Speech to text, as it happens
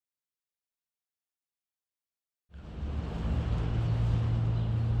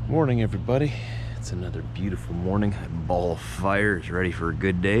Morning, everybody. It's another beautiful morning. That ball of fire is ready for a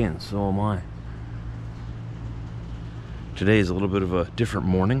good day, and so am I. Today is a little bit of a different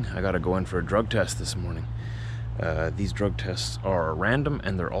morning. I gotta go in for a drug test this morning. These drug tests are random,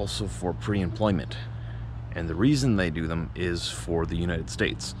 and they're also for pre-employment. And the reason they do them is for the United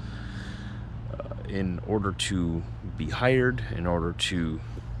States. In order to be hired, in order to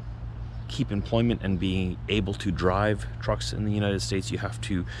keep employment and being able to drive trucks in the United States, you have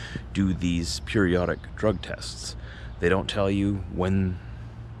to do these periodic drug tests. They don't tell you when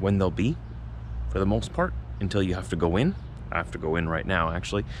they'll be, for the most part, until you have to go in. I have to go in right now,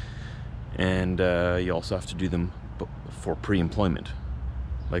 actually. And you also have to do them for pre-employment,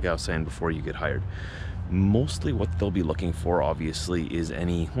 like I was saying, before you get hired. Mostly what they'll be looking for, obviously, is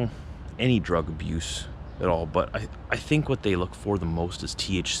any drug abuse at all. But I think what they look for the most is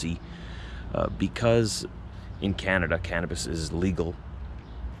THC. Because in Canada, cannabis is legal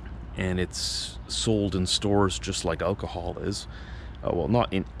and it's sold in stores just like alcohol is. Well,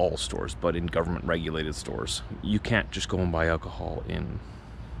 not in all stores, but in government regulated stores. You can't just go and buy alcohol in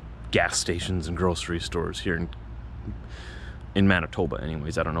gas stations and grocery stores here in Manitoba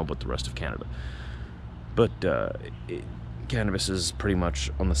anyways. I don't know about the rest of Canada. But cannabis is pretty much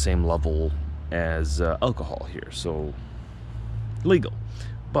on the same level as alcohol here, so legal.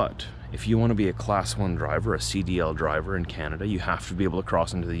 But if you want to be a Class 1 driver, a CDL driver in Canada, you have to be able to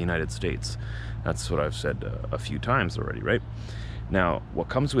cross into the United States. That's what I've said a few times already, right? Now, what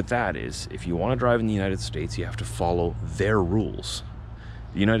comes with that is, if you want to drive in the United States, you have to follow their rules.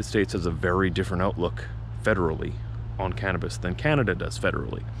 The United States has a very different outlook federally on cannabis than Canada does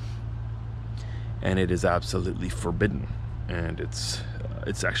federally. And it is absolutely forbidden. And it's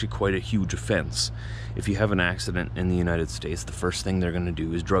actually quite a huge offense. If you have an accident in the United States, the first thing they're going to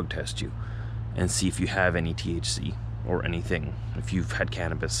do is drug test you and see if you have any THC or anything, if you've had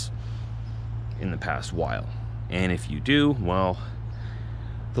cannabis in the past while. And if you do, well,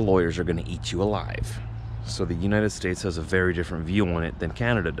 the lawyers are going to eat you alive. So the United States has a very different view on it than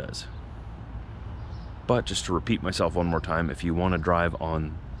Canada does. But just to repeat myself one more time, if you want to drive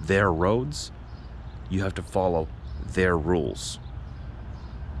on their roads, you have to follow their rules.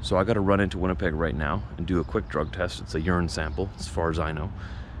 So I got to run into Winnipeg right now and do a quick drug test. It's a urine sample, as far as I know,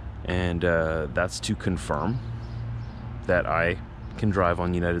 and that's to confirm that I can drive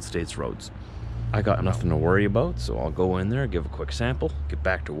on United States roads. I got nothing to worry about, so I'll go in there, give a quick sample, get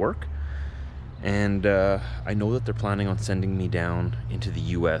back to work, and I know that they're planning on sending me down into the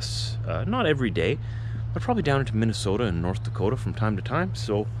US, not every day, but probably down into Minnesota and North Dakota from time to time.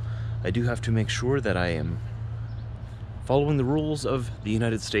 So I do have to make sure that I am following the rules of the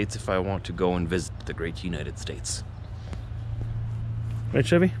United States if I want to go and visit the great United States. Right,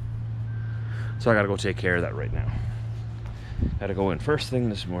 Chevy? So I gotta go take care of that right now. Gotta go in first thing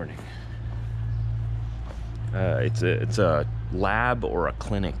this morning. It's a lab or a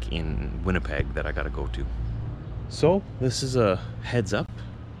clinic in Winnipeg that I gotta go to. So this is a heads up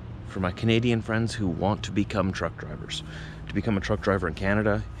for my Canadian friends who want to become truck drivers. To become a truck driver in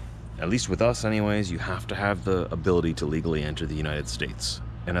Canada, at least with us anyways, you have to have the ability to legally enter the United States.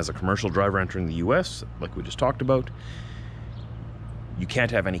 And as a commercial driver entering the US, like we just talked about, you can't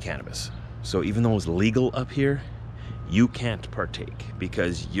have any cannabis. So even though it's legal up here, you can't partake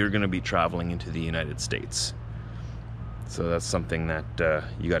because you're going to be traveling into the United States. So that's something that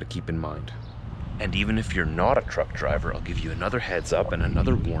you got to keep in mind. And even if you're not a truck driver, I'll give you another heads up and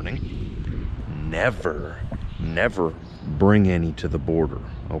another warning. Never bring any to the border,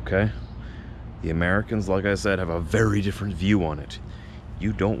 okay? The Americans, like I said, have a very different view on it.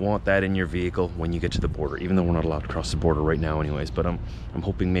 You don't want that in your vehicle when you get to the border, even though we're not allowed to cross the border right now anyways, but I'm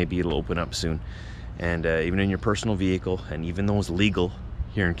hoping maybe it'll open up soon. And even in your personal vehicle, and even though it's legal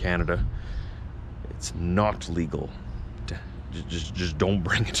here in Canada, it's not legal. Just don't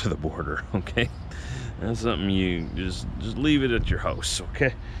bring it to the border, okay? That's something you just leave it at your house,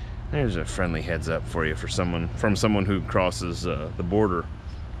 okay? There's a friendly heads up for you from someone who crosses the border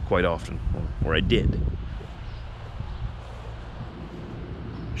quite often, or I did.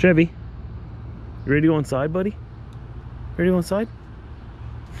 Chevy, you ready to go inside, buddy? Ready to go inside?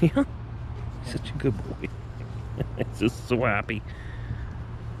 Yeah? Such a good boy. He's just so happy.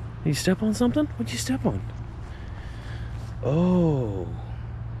 Did you step on something? What'd you step on? Oh.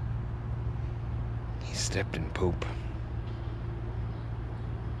 He stepped in poop.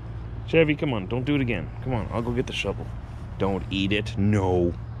 Chevy, come on, don't do it again. Come on, I'll go get the shovel. Don't eat it.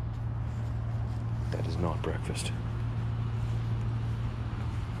 No. That is not breakfast.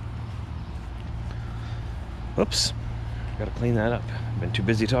 Oops. Gotta clean that up. Been too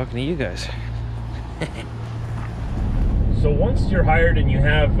busy talking to you guys. So once you're hired and you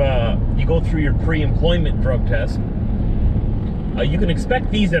have, you go through your pre-employment drug test, you can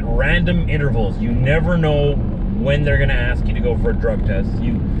expect these at random intervals. You never know when they're gonna ask you to go for a drug test.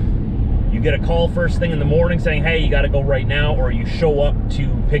 You get a call first thing in the morning saying, hey, you gotta go right now, or you show up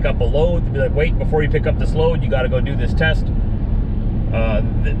to pick up a load. They'll be like, wait, before you pick up this load, you gotta go do this test.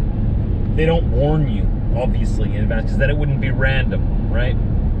 They don't warn you, obviously, in advance, because then it wouldn't be random, right?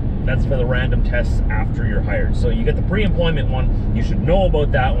 That's for the random tests after you're hired. So you get the pre-employment one, you should know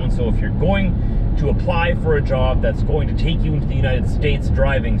about that one. So if you're going to apply for a job that's going to take you into the United States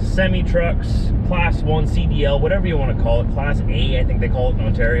driving semi-trucks, Class 1, CDL, whatever you want to call it, Class A, I think they call it in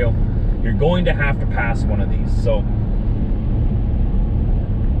Ontario, you're going to have to pass one of these. So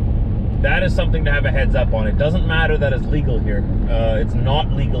that is something to have a heads up on. It doesn't matter that it's legal here. It's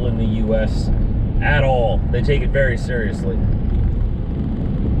not legal in the US at all. They take it very seriously.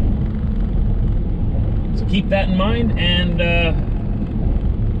 So keep that in mind, and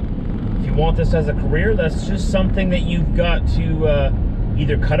if you want this as a career, that's just something that you've got to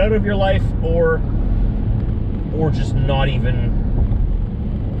either cut out of your life or just not even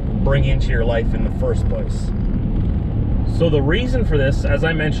bring into your life in the first place. So the reason for this, as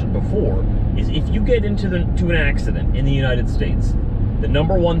I mentioned before, is if you get into an accident in the United States, the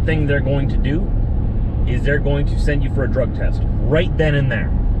number one thing they're going to do is they're going to send you for a drug test right then and there.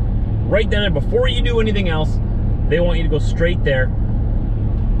 Right then and before you do anything else, they want you to go straight there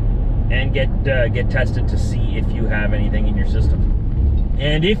and get tested to see if you have anything in your system.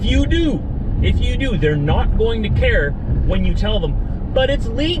 And if you do, they're not going to care when you tell them, but it's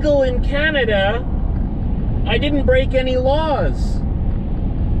legal in Canada. I didn't break any laws.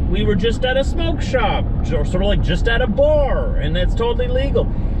 We were just at a smoke shop, or sort of like just at a bar, and that's totally legal.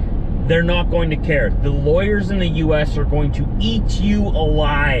 They're not going to care. The lawyers in the US are going to eat you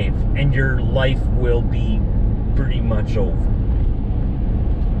alive, and your life will be pretty much over.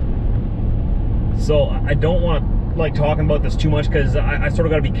 So I don't want like talking about this too much, because I sort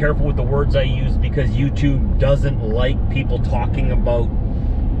of got to be careful with the words I use, because YouTube doesn't like people talking about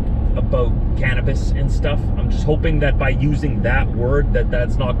cannabis and stuff. I'm just hoping that by using that word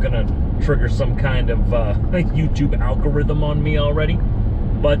that's not gonna trigger some kind of YouTube algorithm on me already.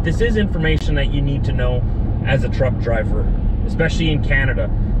 But this is information that you need to know as a truck driver, especially in Canada,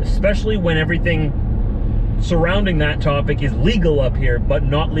 especially when everything surrounding that topic is legal up here but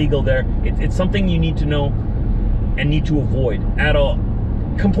not legal there. It's something you need to know and need to avoid at all,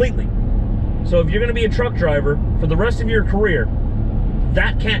 completely. So if you're going to be a truck driver for the rest of your career,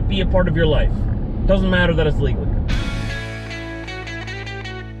 that can't be a part of your life. Doesn't matter that it's legal.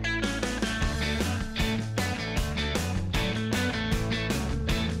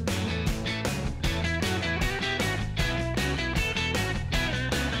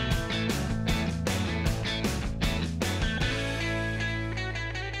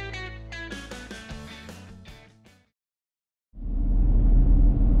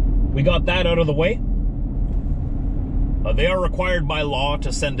 We got that out of the way. They are required by law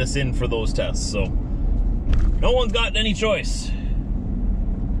to send us in for those tests, so no one's got any choice.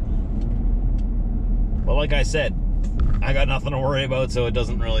 But like I said, I got nothing to worry about, so it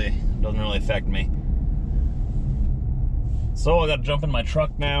doesn't really affect me. So I got to jump in my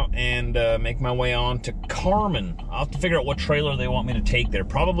truck now and make my way on to Carmen. I'll have to figure out what trailer they want me to take there.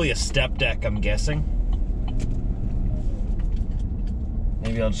 Probably a step deck, I'm guessing.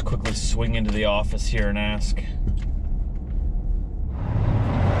 Maybe I'll just quickly swing into the office here and ask.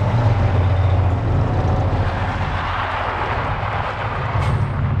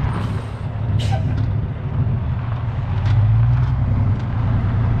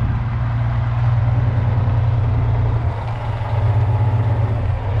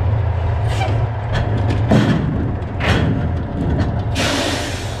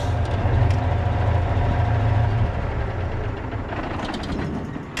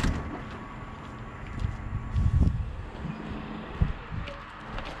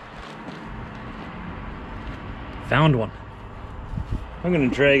 Found one. I'm gonna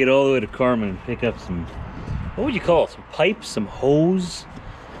drag it all the way to Carmen and pick up some, what would you call it? Some pipes, some hose?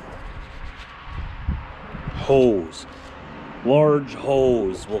 Hose. Large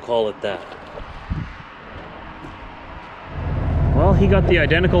hose, we'll call it that. Well, he got the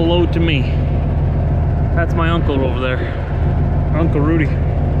identical load to me. That's my uncle over there. Uncle Rudy.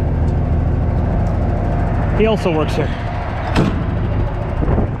 He also works here.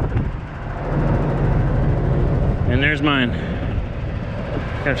 And there's mine.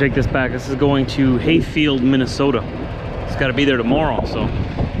 Gotta take this back. This is going to Hayfield, Minnesota. It's gotta be there tomorrow, so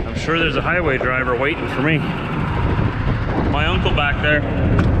I'm sure there's a highway driver waiting for me. My uncle back there,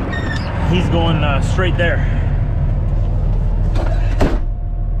 he's going straight there.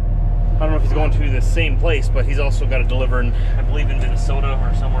 don't know if he's going to the same place, but he's also got to deliver in, I believe, in Minnesota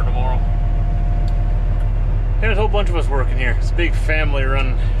or somewhere tomorrow. There's a whole bunch of us working here. It's a big family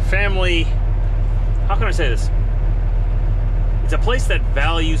run. Family, how can I say this? It's a place that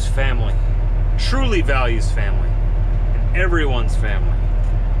values family. Truly values family. And everyone's family.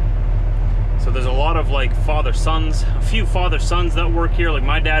 So there's a lot of like father-sons, a few father-sons that work here. Like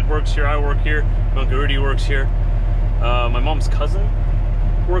my dad works here, I work here, my Uncle Rudy works here. My mom's cousin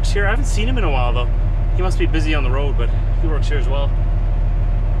works here. I haven't seen him in a while though. He must be busy on the road, but he works here as well.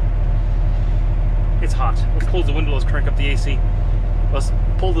 It's hot. Let's close the window, let's crank up the AC. Let's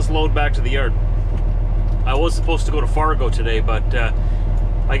pull this load back to the yard. I was supposed to go to Fargo today, but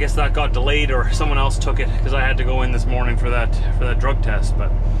I guess that got delayed or someone else took it because I had to go in this morning for that drug test.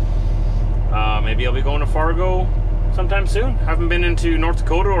 But maybe I'll be going to Fargo sometime soon. Haven't been into North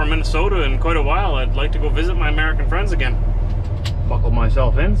Dakota or Minnesota in quite a while. I'd like to go visit my American friends again. Buckle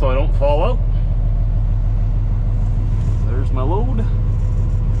myself in so I don't fall out. There's my load.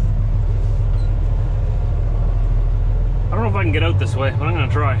 I don't know if I can get out this way, but I'm gonna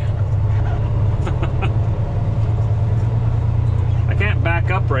try. I can't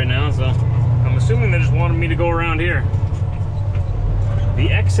back up right now, so I'm assuming they just wanted me to go around here. The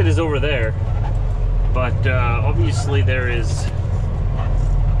exit is over there, but obviously there is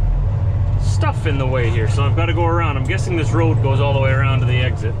stuff in the way here, so I've got to go around. I'm guessing this road goes all the way around to the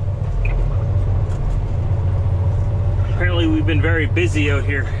exit. Apparently we've been very busy out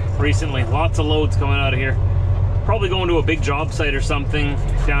here recently. Lots of loads coming out of here. Probably going to a big job site or something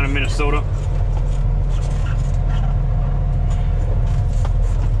down in Minnesota.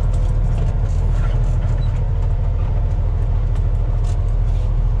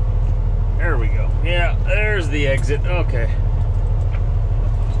 There we go. Yeah, there's the exit. Okay.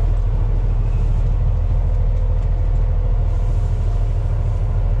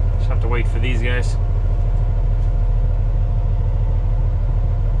 Just have to wait for these guys.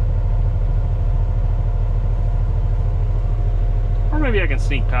 Or maybe I can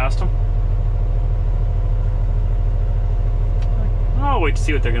sneak past them. I'll wait to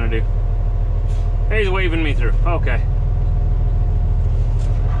see what they're gonna do. He's waving me through. Okay.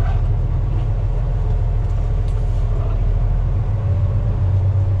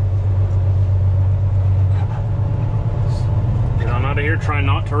 Get on out of here. Try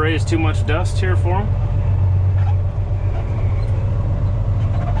not to raise too much dust here for him.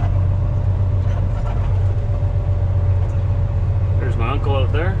 My uncle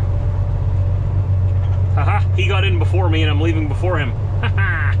out there. Haha, he got in before me and I'm leaving before him.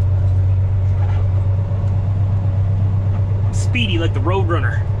 Haha. Speedy like the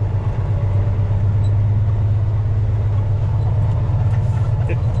Roadrunner.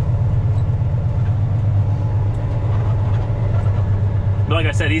 But like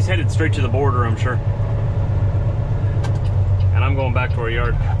I said, he's headed straight to the border, I'm sure. And I'm going back to our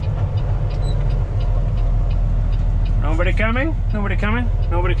yard. Nobody coming? Nobody coming?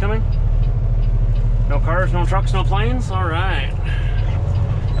 Nobody coming? No cars, no trucks, no planes? All right.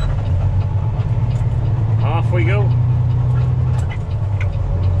 Off we go.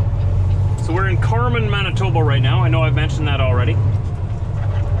 So we're in Carman, Manitoba right now. I know I've mentioned that already.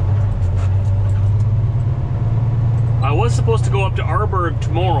 I was supposed to go up to Arborg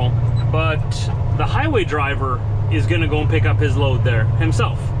tomorrow, but the highway driver is gonna go and pick up his load there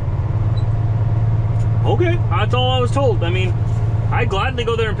himself. Okay, that's all I was told. I mean, I'd gladly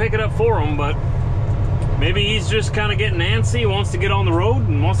go there and pick it up for him, but maybe he's just kind of getting antsy, wants to get on the road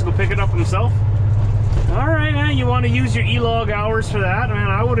and wants to go pick it up himself. All right, man, you want to use your e-log hours for that? Man,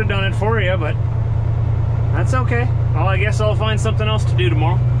 I would have done it for you, but that's okay. Well, I guess I'll find something else to do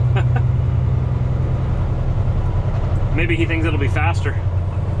tomorrow. Maybe he thinks it'll be faster.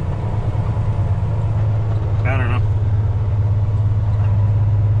 I don't know.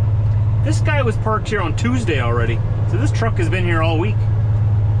 This guy was parked here on Tuesday already, so this truck has been here all week.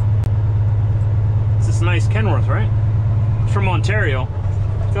 It's this nice Kenworth, right? It's from Ontario.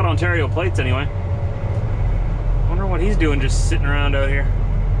 It's got Ontario plates anyway. Wonder what he's doing just sitting around out here.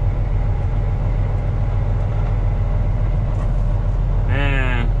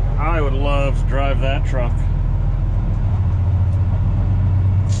 Man, I would love to drive that truck.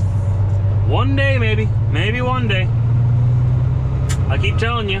 One day, maybe. Maybe one day. I keep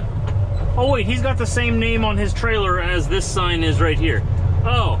telling you. Oh wait, he's got the same name on his trailer as this sign is right here.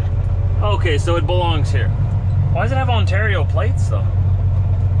 Oh, okay, so it belongs here. Why does it have Ontario plates though?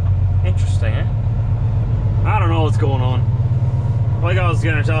 Interesting, eh? I don't know what's going on. Like I was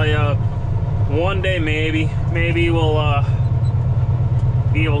gonna tell you, one day maybe we'll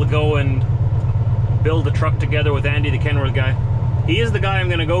be able to go and build a truck together with Andy, the Kenworth guy. He is the guy I'm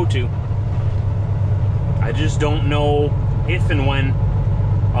gonna go to. I just don't know if and when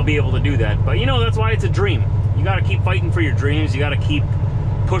I'll be able to do that. But you know, that's why it's a dream. You gotta keep fighting for your dreams. You gotta keep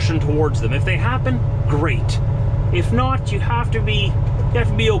pushing towards them. If they happen, great. If not, you have to be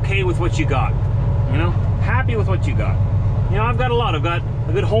okay with what you got. You know, happy with what you got. You know, I've got a lot. I've got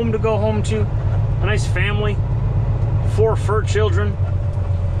a good home to go home to, a nice family, 4 fur children,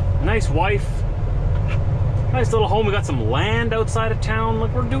 a nice wife, nice little home. We got some land outside of town.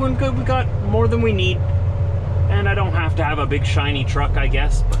 Like, we're doing good. We got more than we need. And I don't have to have a big shiny truck, I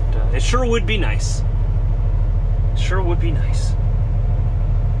guess, but it sure would be nice. It sure would be nice.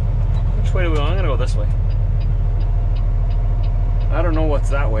 Which way do we go? I'm gonna go this way. I don't know what's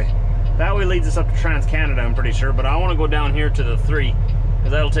that way. That way leads us up to Trans-Canada, I'm pretty sure, but I want to go down here to the 3,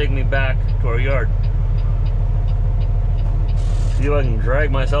 because that'll take me back to our yard. See if I can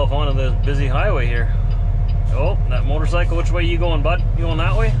drag myself onto this busy highway here. Oh, that motorcycle, which way you going, bud? You going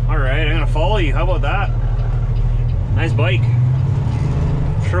that way? Alright, I'm gonna follow you. How about that? Nice bike.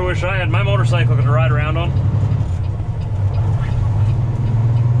 Sure wish I had my motorcycle to ride around on.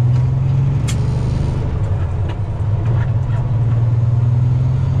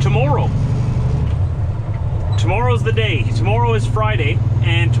 Tomorrow's the day. Tomorrow is Friday,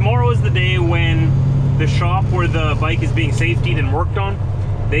 and tomorrow is the day when the shop where the bike is being safetied and worked on,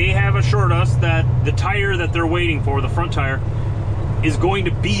 they have assured us that the tire that they're waiting for, the front tire, is going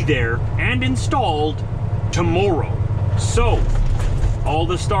to be there and installed tomorrow. So, all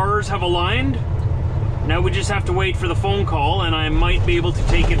the stars have aligned. Now we just have to wait for the phone call, and I might be able to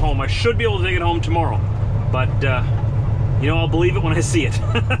take it home. I should be able to take it home tomorrow, but you know, I'll believe it when I see it.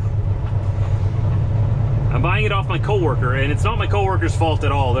 I'm buying it off my coworker, and it's not my coworker's fault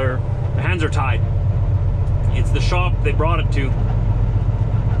at all. Their hands are tied. It's the shop they brought it to.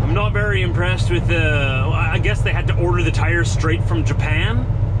 I'm not very impressed with the... I guess they had to order the tires straight from Japan?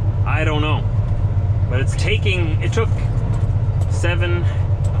 I don't know. But it's taking... It took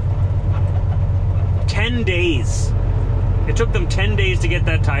 10 days. It took them 10 days to get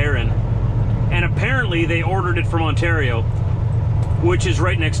that tire in. And apparently they ordered it from Ontario, which is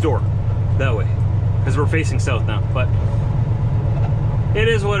right next door. That way. Because we're facing south now, but it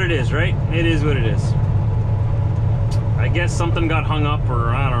is what it is, right? It is what it is. I guess something got hung up, or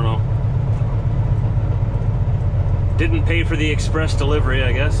I don't know. Didn't pay for the express delivery,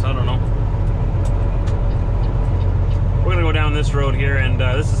 I guess. I don't know. We're gonna go down this road here, and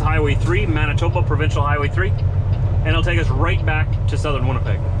this is Highway 3, Manitoba, Provincial Highway 3, and it'll take us right back to southern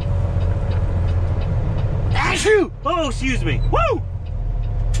Winnipeg. Achoo! Oh, excuse me. Woo!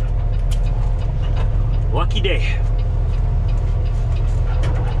 Lucky day.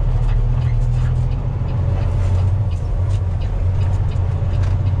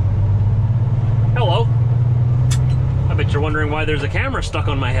 Hello. I bet you're wondering why there's a camera stuck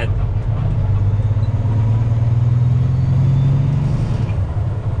on my head.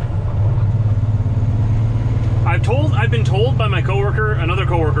 I've been told by my coworker, another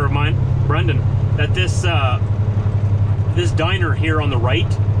coworker of mine, Brendan, that this this diner here on the right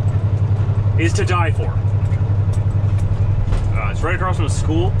is to die for. It's right across from the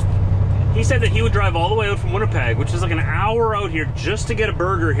school. He said that he would drive all the way out from Winnipeg, which is like an hour out here, just to get a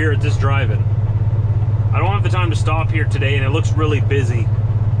burger here at this drive-in. I don't have the time to stop here today, and it looks really busy.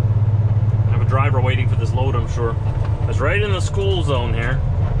 I have a driver waiting for this load, I'm sure. It's right in the school zone here.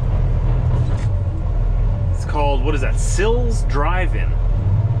 It's called, what is that, Sills Drive-In.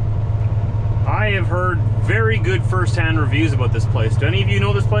 I have heard very good first-hand reviews about this place. Do any of you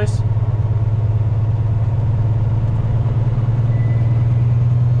know this place?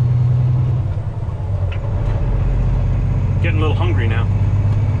 Getting a little hungry now.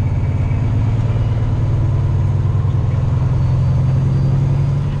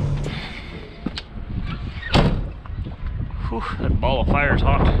 Whew, that ball of fire is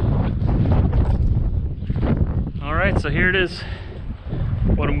hot. Alright, so here it is.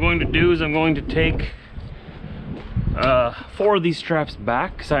 What I'm going to do is I'm going to take 4 of these straps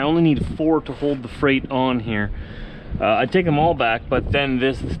back, because I only need 4 to hold the freight on here. I'd take them all back, but then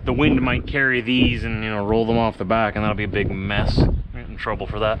the wind might carry these and, you know, roll them off the back, and that'll be a big mess. I'm in trouble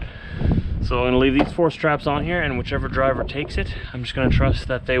for that. So I'm gonna leave these 4 straps on here, and whichever driver takes it, I'm just gonna trust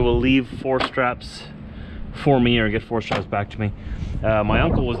that they will leave 4 straps for me, or get 4 straps back to me. My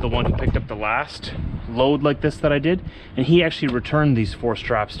uncle was the one who picked up the last load like this that I did, and he actually returned these 4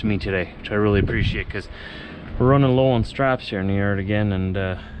 straps to me today, which I really appreciate, because we're running low on straps here in the yard again, and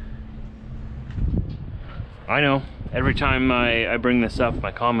I know every time I bring this up,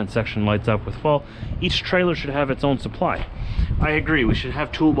 my comment section lights up with, well, each trailer should have its own supply. I agree, we should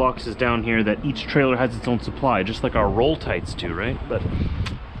have toolboxes down here that each trailer has its own supply, just like our roll tights do, right? But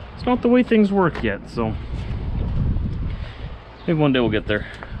It's not the way things work yet, so maybe one day we'll get there.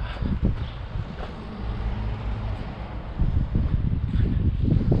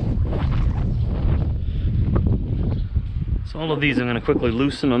 So all of these I'm going to quickly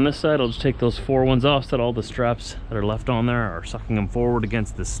loosen on this side. I'll just take those 4 ones off so that all the straps that are left on there are sucking them forward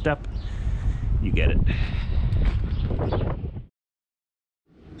against this step. You get it.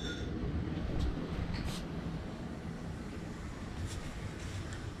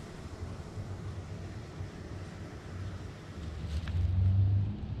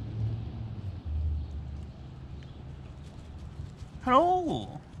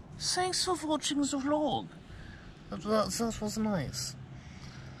 Hello! Thanks for watching the vlog. That was nice.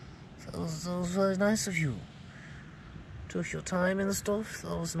 That was very nice of you. Took your time and stuff.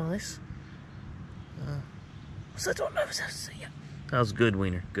 That was nice. I don't know what to say. That was good,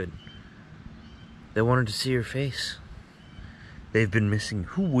 Wiener. Good. They wanted to see your face. They've been missing.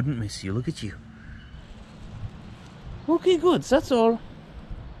 Who wouldn't miss you? Look at you. Okay, good. That's all.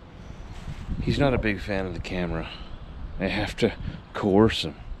 He's not a big fan of the camera. I have to coerce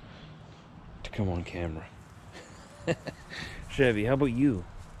him to come on camera. Chevy, how about you?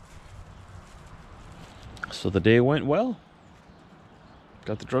 So the day went well.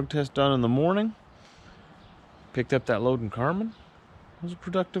 Got the drug test done in the morning. Picked up that load in Carmen. It was a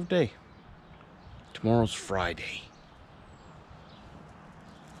productive day. Tomorrow's Friday.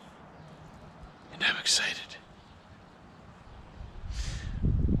 And I'm excited.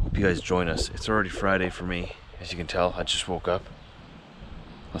 Hope you guys join us. It's already Friday for me. As you can tell, I just woke up.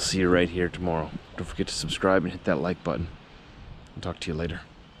 I'll see you right here tomorrow. Don't forget to subscribe and hit that like button. I'll talk to you later.